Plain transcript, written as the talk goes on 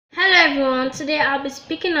everyone, today I'll be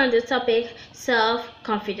speaking on the topic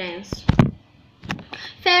self-confidence.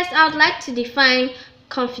 First, I would like to define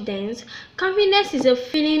confidence. Confidence is a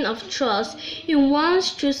feeling of trust in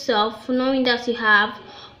one's true self, knowing that you have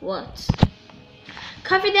what?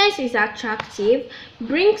 Confidence is attractive,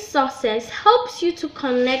 brings success, helps you to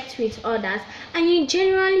connect with others, and you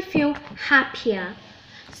generally feel happier.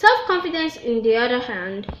 Self-confidence, on the other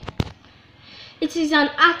hand, it is an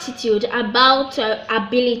attitude about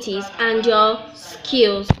abilities and your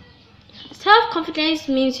skills. Self-confidence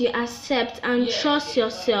means you accept and trust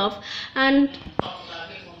yourself and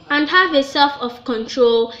have a self of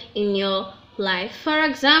control in your life. For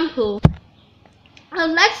example, I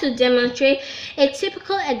would like to demonstrate a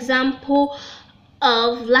typical example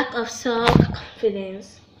of lack of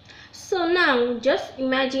self-confidence. So now, just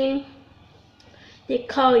imagine they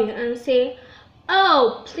call you and say,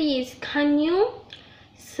 "Oh, please, can you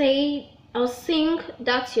say or sing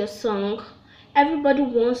that's your song? Everybody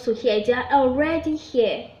wants to hear. They are already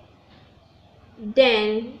here."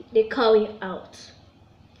 Then they call you out.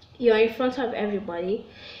 You're in front of everybody.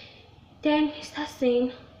 Then you start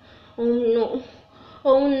saying, oh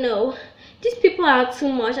no, these people are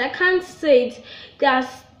too much. I can't say it. They are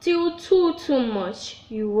still too much."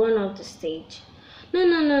 You run off the stage.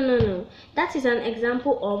 No. That is an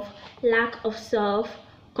example of lack of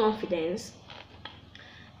self-confidence.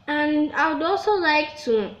 And I would also like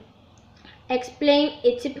to explain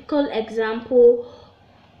a typical example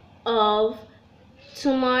of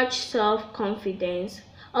too much self-confidence,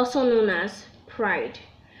 also known as pride.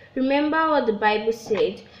 Remember what the Bible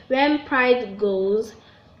said: when pride goes,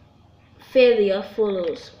 failure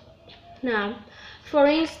follows. Now, for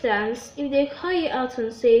instance, if they call you out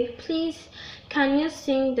and say, "Please, can you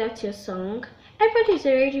sing that your song?" Everybody's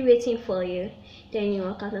already waiting for you. Then you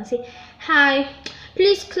walk out and say, "Hi,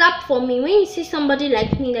 please clap for me." When you see somebody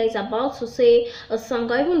like me that is about to say a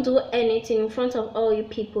song or even do anything in front of all you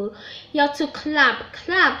people, you have to clap.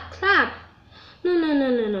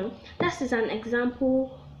 No. That is an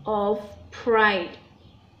example of pride.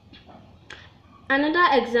 Another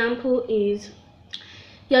example is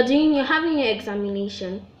you're having your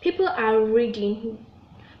examination. People are reading,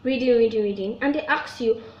 and they ask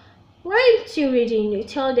you, "Why aren't you reading?" You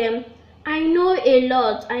tell them, I know a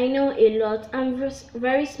lot. I'm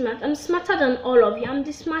very smart. I'm smarter than all of you. I'm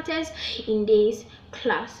the smartest in this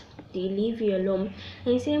class." They leave you alone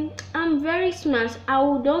and you say, "I'm very smart. I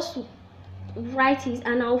will just write it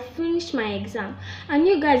and I'll finish my exam. And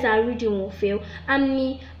you guys are reading will fail. And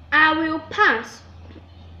me, I will pass."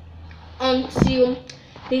 Until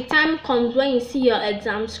the time comes when you see your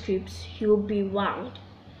exam scripts, you'll be wowed.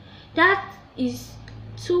 That is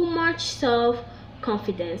too much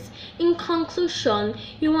self-confidence. In conclusion,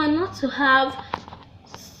 you are not to have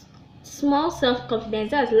small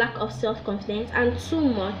self-confidence, that's lack of self-confidence, and too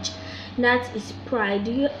much, that is pride.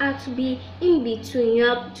 You have to be in between. You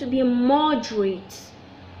have to be moderate.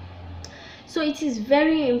 So it is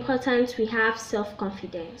very important we have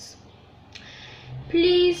self-confidence.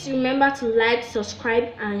 Please remember to like,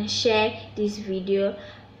 subscribe, and share this video.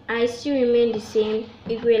 I still remain the same,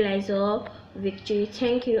 Igwe Lizel Victory.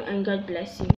 Thank you and God bless you.